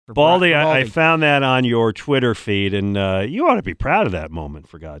Baldy, I found that on your Twitter feed, and you ought to be proud of that moment,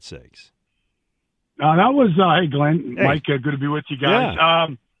 for God's sakes. That was, hey, Glenn, Hey. Mike, good to be with you guys.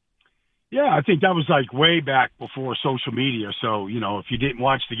 Yeah. I think that was like way back before social media. So, if you didn't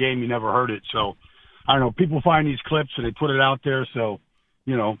watch the game, you never heard it. So, I don't know, people find these clips and they put it out there. So,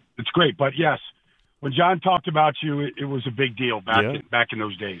 it's great. But yes, when John talked about you, it was a big deal back in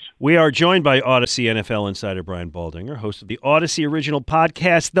those days. We are joined by Odyssey NFL insider Brian Baldinger, host of the Odyssey original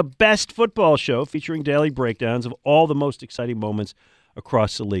podcast, The Best Football Show, featuring daily breakdowns of all the most exciting moments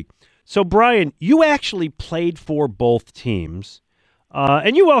across the league. So, Brian, you actually played for both teams,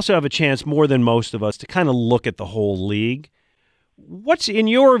 and you also have a chance, more than most of us, to kind of look at the whole league. What's, in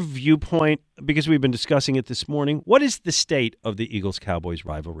your viewpoint, because we've been discussing it this morning, what is the state of the Eagles-Cowboys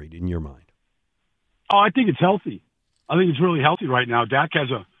rivalry in your mind? Oh, I think it's healthy. I think it's really healthy right now. Dak has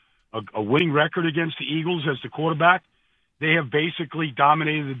a winning record against the Eagles as the quarterback. They have basically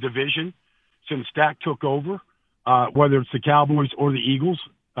dominated the division since Dak took over, whether it's the Cowboys or the Eagles.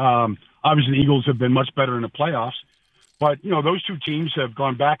 Obviously, the Eagles have been much better in the playoffs. But, those two teams have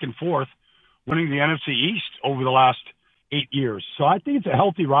gone back and forth, winning the NFC East over the last 8 years. So I think it's a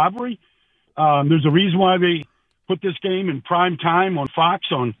healthy rivalry. There's a reason why they put this game in prime time on Fox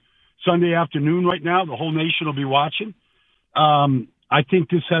on Sunday afternoon right now. The whole nation will be watching. I think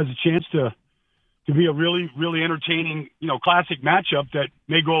this has a chance to be a really, really entertaining, classic matchup that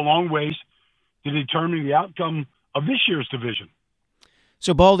may go a long ways to determining the outcome of this year's division.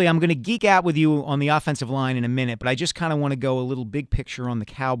 So, Baldy, I'm going to geek out with you on the offensive line in a minute, but I just kind of want to go a little big picture on the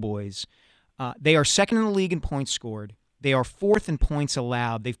Cowboys. They are second in the league in points scored. They are fourth in points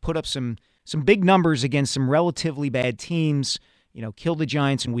allowed. They've put up some big numbers against some relatively bad teams. Killed the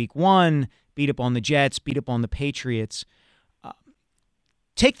Giants in week 1, beat up on the Jets, beat up on the Patriots.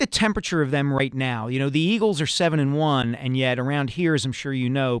 Take the temperature of them right now. The Eagles are 7-1, and yet around here, as I'm sure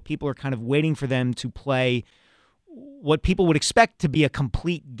you know, people are kind of waiting for them to play what people would expect to be a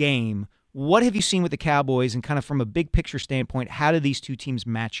complete game. What have you seen with the Cowboys, and kind of from a big picture standpoint, how do these two teams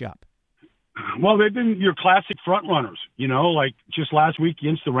match up? Well, they've been your classic front runners, like just last week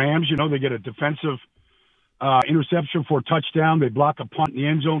against the Rams, they get a defensive interception for a touchdown. They block a punt in the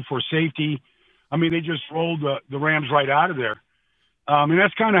end zone for a safety. I mean, they just rolled the Rams right out of there. And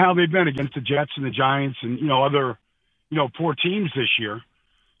that's kind of how they've been against the Jets and the Giants and, other, poor teams this year.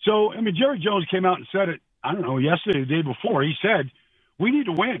 So, Jerry Jones came out and said it, I don't know, yesterday, the day before. He said, we need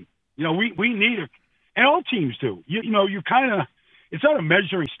to win. We need it. And all teams do. You kind of, it's not a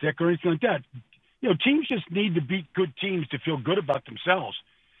measuring stick or anything like that. Teams just need to beat good teams to feel good about themselves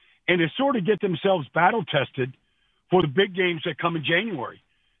and to sort of get themselves battle-tested for the big games that come in January.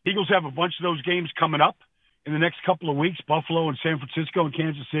 Eagles have a bunch of those games coming up in the next couple of weeks, Buffalo and San Francisco and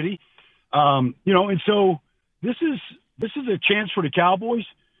Kansas City. And so this is a chance for the Cowboys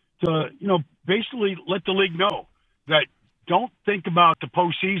to, basically let the league know that don't think about the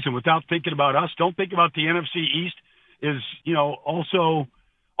postseason without thinking about us. Don't think about the NFC East is, also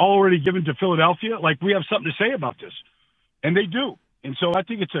already given to Philadelphia. Like, we have something to say about this. And they do. And so I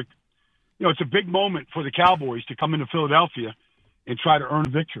think it's a big moment for the Cowboys to come into Philadelphia and try to earn a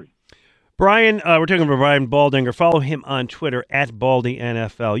victory. Brian, we're talking about Brian Baldinger. Follow him on Twitter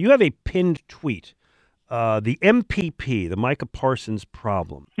 @BaldyNFL. You have a pinned tweet, the MPP, the Micah Parsons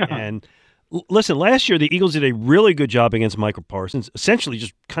problem. And listen, last year the Eagles did a really good job against Micah Parsons, essentially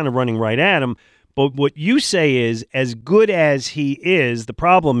just kind of running right at him. But what you say is, as good as he is, the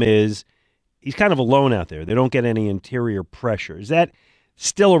problem is he's kind of alone out there. They don't get any interior pressure. Is that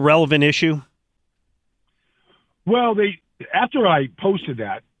still a relevant issue? Well, after I posted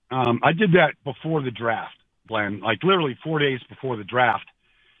that, I did that before the draft, Glenn, like literally 4 days before the draft.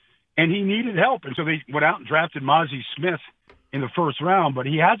 And he needed help. And so they went out and drafted Mozzie Smith in the first round, but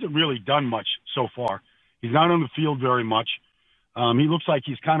he hasn't really done much so far. He's not on the field very much. He looks like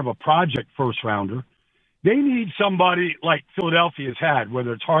he's kind of a project first-rounder. They need somebody like Philadelphia's had,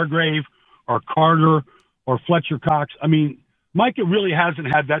 whether it's Hargrave or Carter or Fletcher Cox. I mean, Micah really hasn't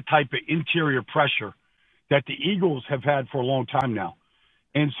had that type of interior pressure that the Eagles have had for a long time now.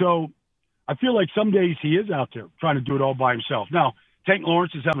 And so I feel like some days he is out there trying to do it all by himself. Now, Tank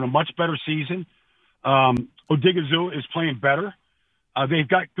Lawrence is having a much better season. Odighizu is playing better. They've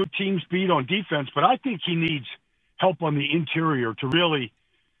got good teams beat on defense, but I think he needs help on the interior to really,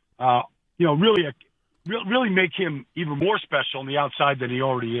 really make him even more special on the outside than he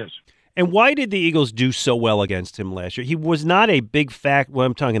already is. And why did the Eagles do so well against him last year? He was not a big factor. Well,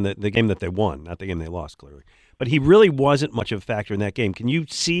 I'm talking the game that they won, not the game they lost, clearly. But he really wasn't much of a factor in that game. Can you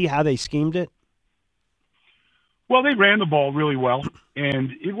see how they schemed it? Well, they ran the ball really well,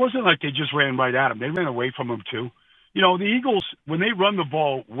 and it wasn't like they just ran right at him. They ran away from him, too. The Eagles, when they run the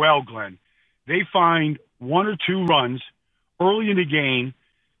ball well, Glenn, they find one or two runs early in the game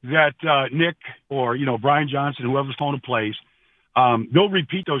that Nick or, Brian Johnson, whoever's calling the plays, they'll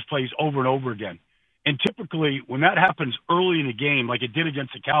repeat those plays over and over again. And typically, when that happens early in the game, like it did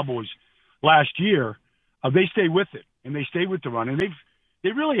against the Cowboys last year, they stay with it, and they stay with the run. And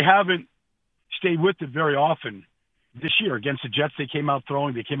they really haven't stayed with it very often this year. Against the Jets, they came out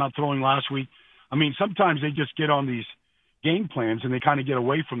throwing. They came out throwing last week. I mean, sometimes they just get on these game plans and they kind of get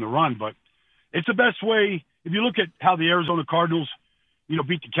away from the run. But it's the best way. If you look at how the Arizona Cardinals,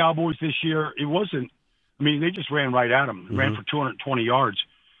 beat the Cowboys this year, it wasn't – I mean, they just ran right at them. Ran for 220 yards.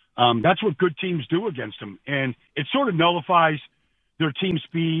 That's what good teams do against them. And it sort of nullifies their team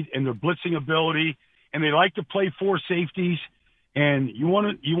speed and their blitzing ability. And they like to play four safeties. And you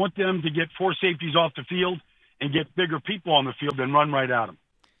want them to get four safeties off the field and get bigger people on the field and run right at them.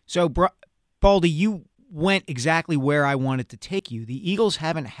 So, Baldy, you went exactly where I wanted to take you. The Eagles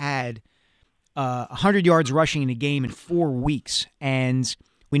haven't had 100 yards rushing in a game in 4 weeks. And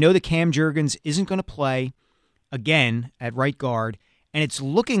we know that Cam Jurgens isn't going to play again at right guard. And it's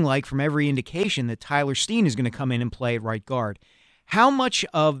looking like, from every indication, that Tyler Steen is going to come in and play at right guard. How much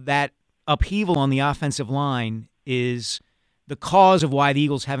of that upheaval on the offensive line is the cause of why the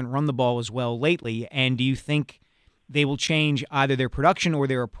Eagles haven't run the ball as well lately? And do you think they will change either their production or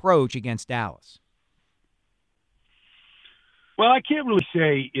their approach against Dallas? Well, I can't really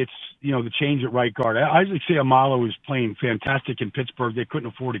say it's, the change at right guard. Isaac Seumalo is playing fantastic in Pittsburgh. They couldn't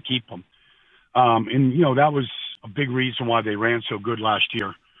afford to keep him. And that was a big reason why they ran so good last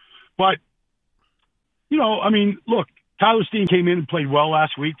year. But, look, Tyler Steen came in and played well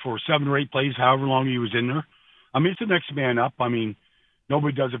last week for 7 or 8 plays, however long he was in there. I mean, it's the next man up. I mean,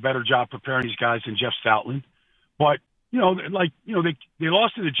 nobody does a better job preparing these guys than Jeff Stoutland. But, they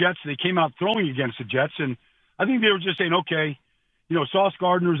lost to the Jets. They came out throwing against the Jets. And I think they were just saying, okay, Sauce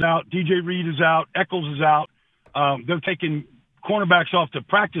Gardner's out, DJ Reed is out, Eccles is out. They're taking cornerbacks off the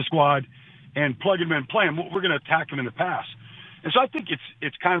practice squad and plugging them in and playing. We're going to attack them in the pass. And so I think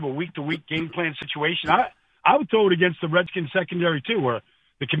it's kind of a week-to-week game plan situation. I would throw it against the Redskins secondary too, or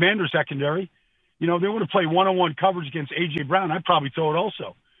the Commander secondary. They want to play one-on-one coverage against A.J. Brown. I'd probably throw it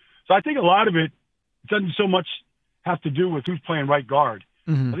also. So I think a lot of it doesn't so much have to do with who's playing right guard.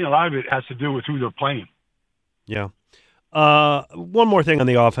 I think a lot of it has to do with who they're playing. Yeah. One more thing on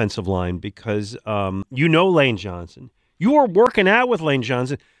the offensive line, because Lane Johnson. You were working out with Lane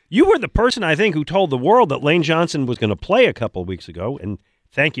Johnson. You were the person, I think, who told the world that Lane Johnson was going to play a couple of weeks ago, and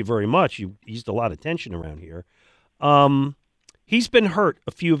thank you very much. You eased a lot of tension around here. He's been hurt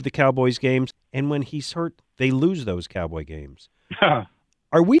a few of the Cowboys games, and when he's hurt, they lose those Cowboy games.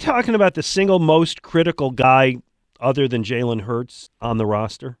 Are we talking about the single most critical guy other than Jalen Hurts on the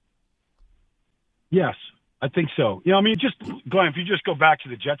roster? Yes, I think so. Just Glenn, if you just go back to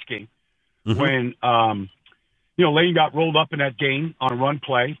the Jets game when Lane got rolled up in that game on a run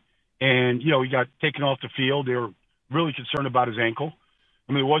play, and he got taken off the field. They were really concerned about his ankle.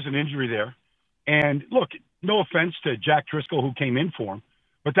 I mean, there was an injury there. And look, no offense to Jack Driscoll, who came in for him,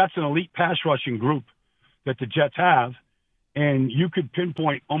 but that's an elite pass rushing group that the Jets have, and you could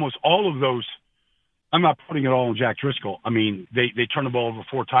pinpoint almost all of those. I'm not putting it all on Jack Driscoll. I mean, they turned the ball over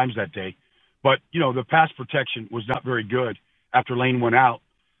 4 times that day. But, the pass protection was not very good after Lane went out.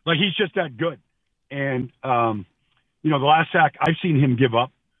 Like, he's just that good. And, the last sack I've seen him give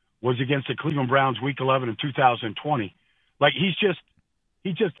up was against the Cleveland Browns Week 11 in 2020. Like, he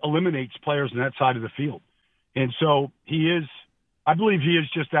just eliminates players on that side of the field. And so I believe he is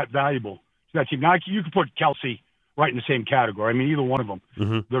just that valuable to that team. Now, you could put Kelsey right in the same category. I mean, either one of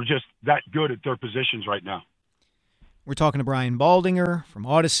them. They're just that good at their positions right now. We're talking to Brian Baldinger from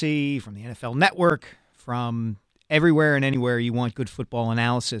Odyssey, from the NFL Network, from everywhere and anywhere you want good football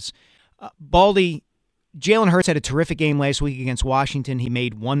analysis. Baldy, Jalen Hurts had a terrific game last week against Washington. He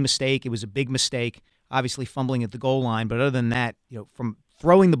made one mistake. It was a big mistake, obviously fumbling at the goal line. But other than that, from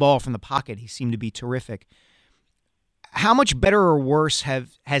throwing the ball from the pocket, he seemed to be terrific. How much better or worse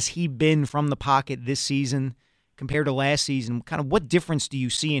has he been from the pocket this season compared to last season? Kind of what difference do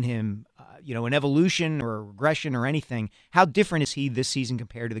you see in him? An evolution or a regression or anything. How different is he this season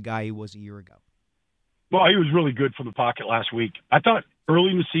compared to the guy he was a year ago? Well, he was really good from the pocket last week. I thought early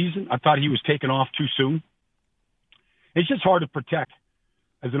in the season, he was taken off too soon. It's just hard to protect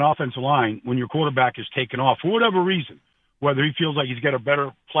as an offensive line when your quarterback is taken off for whatever reason, whether he feels like he's got a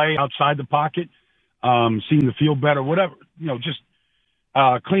better play outside the pocket, seeing the field better, whatever, just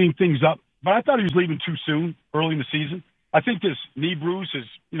cleaning things up. But I thought he was leaving too soon early in the season. I think this knee bruise is,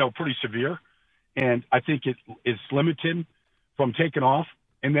 pretty severe, and I think it's limited him from taking off.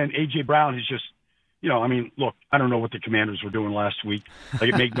 And then A.J. Brown has just I mean, look, I don't know what the Commanders were doing last week. Like,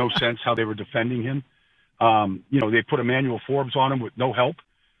 it made no sense how they were defending him. They put Emmanuel Forbes on him with no help,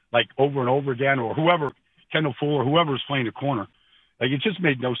 like over and over again, or whoever, Kendall Fuller, whoever was playing the corner. Like, it just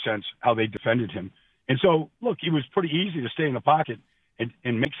made no sense how they defended him. And so, look, it was pretty easy to stay in the pocket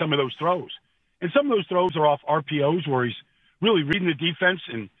and make some of those throws. And some of those throws are off RPOs where he's really reading the defense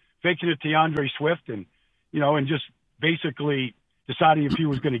and faking it to DeAndre Swift and just basically deciding if he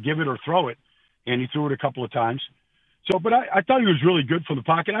was going to give it or throw it. And he threw it a couple of times. So, but I thought he was really good from the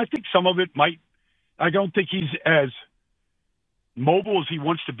pocket. I think some of it I don't think he's as mobile as he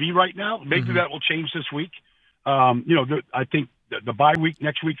wants to be right now. Maybe that will change this week. I think the bye week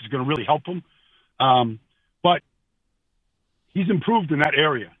next week is going to really help him. But he's improved in that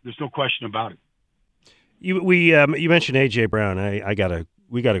area. There's no question about it. You mentioned A.J. Brown.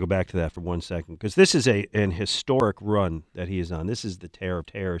 We got to go back to that for 1 second because this is an historic run that he is on. This is the tear of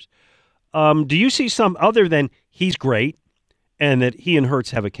tears. Do you see some other than he's great and that he and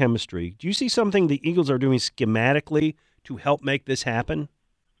Hurts have a chemistry? Do you see something the Eagles are doing schematically to help make this happen?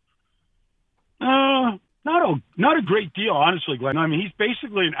 Not a great deal, honestly, Glenn. I mean, he's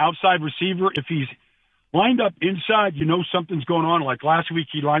basically an outside receiver. If he's lined up inside, something's going on. Like last week,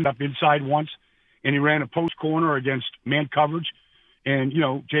 he lined up inside once, and he ran a post corner against man coverage, and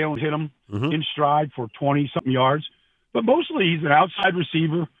Jalen hit him in stride for 20-something yards. But mostly, he's an outside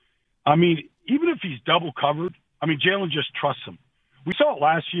receiver. I mean, even if he's double covered, Jalen just trusts him. We saw it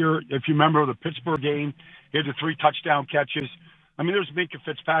last year, if you remember the Pittsburgh game. He had the 3 touchdown catches. There's Minkah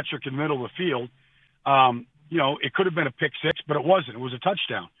Fitzpatrick in the middle of the field. It could have been a pick six, but it wasn't. It was a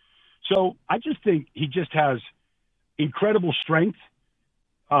touchdown. So I just think he just has incredible strength,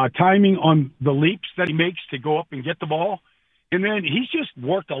 timing on the leaps that he makes to go up and get the ball. And then he's just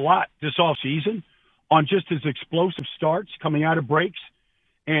worked a lot this offseason on just his explosive starts coming out of breaks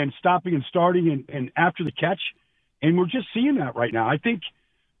and stopping and starting and after the catch. And we're just seeing that right now. I think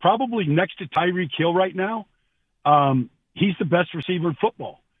probably next to Tyreek Hill right now, he's the best receiver in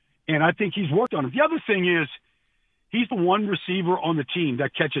football. And I think he's worked on it. The other thing is he's the one receiver on the team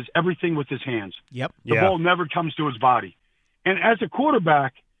that catches everything with his hands. Yep. The ball never comes to his body. And as a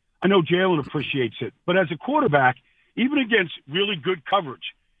quarterback, I know Jalen appreciates it, but as a quarterback, even against really good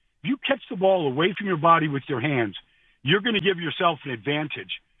coverage, if you catch the ball away from your body with your hands, you're going to give yourself an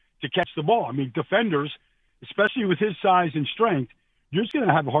advantage to catch the ball. Defenders, especially with his size and strength, you're just going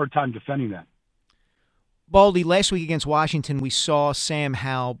to have a hard time defending that. Baldy, last week against Washington, we saw Sam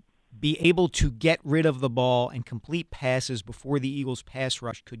Howell be able to get rid of the ball and complete passes before the Eagles' pass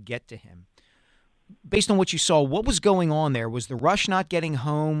rush could get to him. Based on what you saw, what was going on there? Was the rush not getting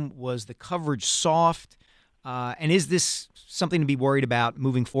home? Was the coverage soft? And is this something to be worried about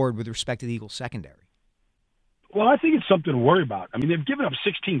moving forward with respect to the Eagles' secondary? Well, I think it's something to worry about. They've given up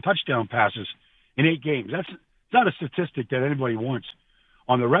 16 touchdown passes in 8 games. That's not a statistic that anybody wants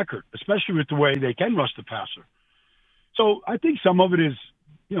on the record, especially with the way they can rush the passer. So I think some of it is,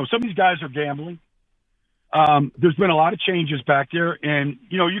 some of these guys are gambling. There's been a lot of changes back there, and,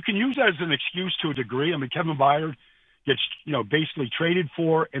 you can use that as an excuse to a degree. Kevin Byard gets, basically traded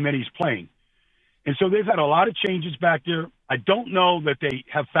for, and then he's playing. And so they've had a lot of changes back there. I don't know that they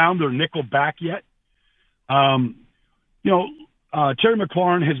have found their nickel back yet. Terry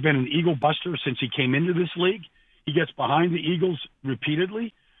McLaurin has been an Eagle buster since he came into this league. He gets behind the Eagles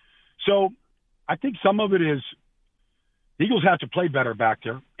repeatedly. So I think some of it is the Eagles have to play better back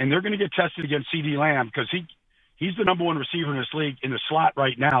there, and they're going to get tested against CeeDee Lamb because he's the number one receiver in this league in the slot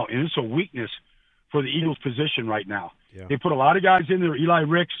right now, and it's a weakness for the Eagles' position right now. Yeah. They put a lot of guys in there, Eli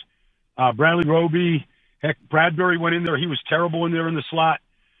Ricks, Bradley Roby, heck, Bradbury went in there. He was terrible in there in the slot.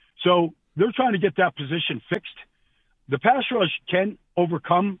 So they're trying to get that position fixed. The pass rush can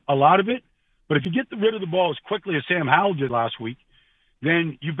overcome a lot of it, but if you get rid of the ball as quickly as Sam Howell did last week,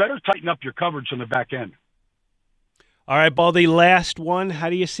 then you better tighten up your coverage on the back end. All right, Baldy, last one. How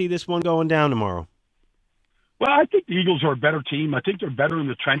do you see this one going down tomorrow? Well, I think the Eagles are a better team. I think they're better in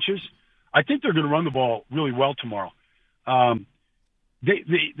the trenches. I think they're going to run the ball really well tomorrow.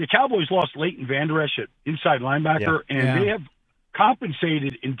 The Cowboys lost Leighton Vander Esch at inside linebacker, and they have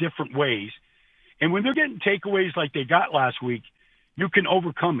compensated in different ways. And when they're getting takeaways like they got last week, you can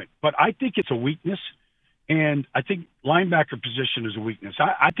overcome it. But I think it's a weakness, and I think linebacker position is a weakness.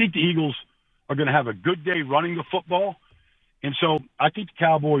 I think the Eagles are going to have a good day running the football, and so I think the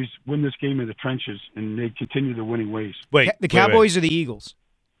Cowboys win this game in the trenches, and they continue their winning ways. The Cowboys or the Eagles?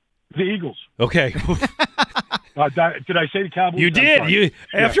 The Eagles. Okay. Did I say the Cowboys? You did.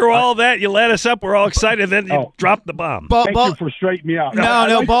 After all that, you let us up. We're all excited. Then you dropped the bomb. Thank you for straightening me out. No,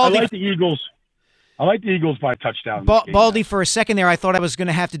 I like the Eagles. I like the Eagles by a touchdown. in this game, Baldy, for a second there, I thought I was going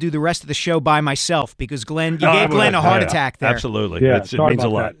to have to do the rest of the show by myself because you gave Glenn a heart attack there. Absolutely. Yeah, it means a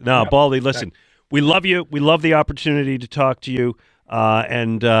lot. that. No, Yeah. Baldy, listen, we love you. We love the opportunity to talk to you,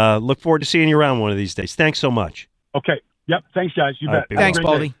 and look forward to seeing you around one of these days. Thanks so much. Okay. Yep. Thanks, guys. You All bet. right, Thanks, Have a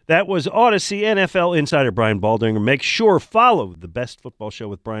great Baldy. day. That was Odyssey NFL insider Brian Baldinger. Make sure follow the Best Football Show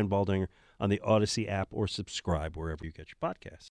with Brian Baldinger on the Odyssey app or subscribe wherever you get your podcasts.